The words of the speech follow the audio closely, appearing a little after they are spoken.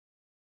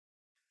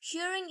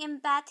sharing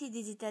empathy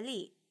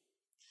digitally.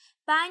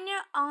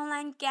 Pioneer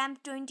Online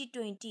Camp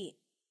 2020.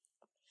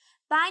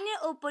 Pioneer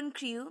Open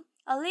Crew,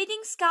 a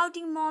leading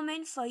scouting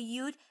moment for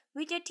youth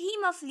with a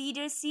theme of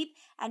leadership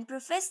and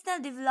professional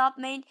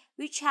development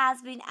which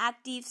has been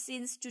active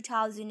since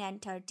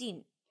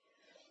 2013.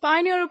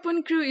 Pioneer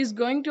Open Crew is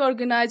going to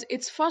organize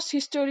its first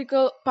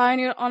historical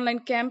Pioneer Online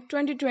Camp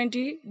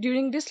 2020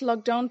 during this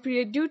lockdown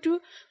period due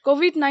to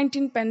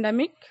COVID-19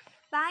 pandemic.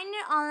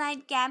 Pioneer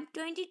Online Camp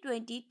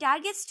 2020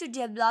 targets to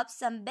develop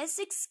some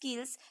basic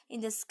skills in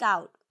the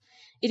Scout.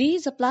 It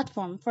is a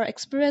platform for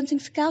experiencing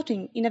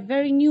scouting in a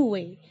very new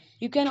way.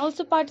 You can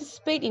also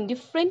participate in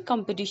different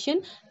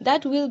competitions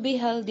that will be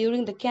held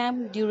during the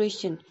camp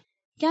duration.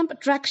 Camp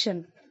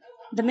attraction.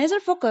 The major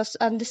focus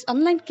on this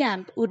online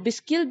camp would be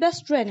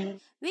skill-based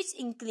training, which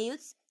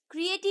includes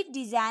creative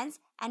designs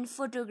and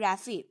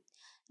photography,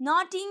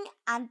 noting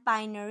and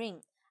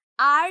pioneering,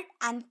 art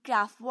and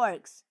craft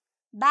works,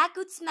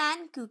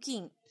 backwoodsman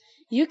cooking.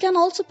 You can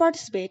also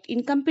participate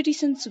in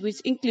competitions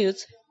which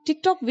includes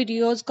TikTok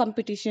videos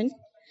competition,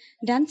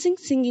 dancing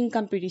singing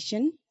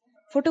competition,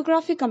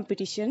 photography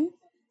competition,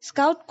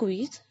 scout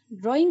quiz,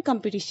 drawing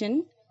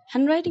competition,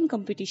 handwriting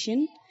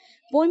competition,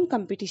 poem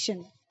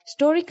competition,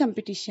 story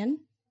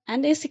competition,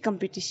 and essay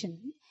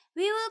competition.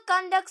 We will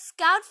conduct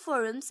scout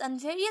forums on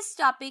various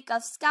topics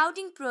of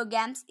scouting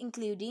programs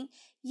including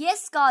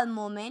Yes Call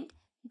Movement,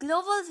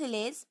 Global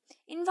Village,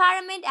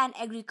 Environment and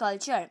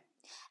Agriculture.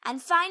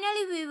 And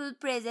finally, we will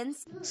present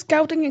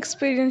Scouting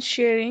experience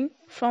sharing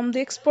from the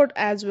expert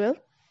as well.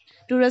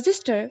 To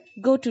register,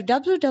 go to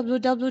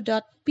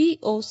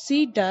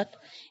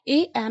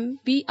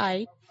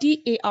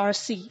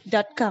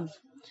www.poc.ambitarc.com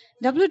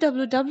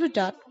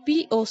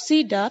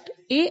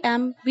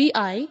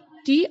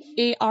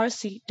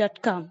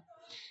www.poc.ambitarc.com.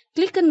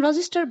 Click on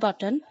register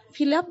button,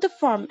 fill up the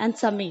form and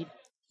submit.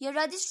 your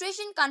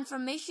registration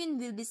confirmation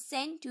will be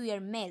sent to your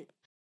mail.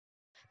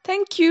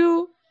 Thank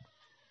you.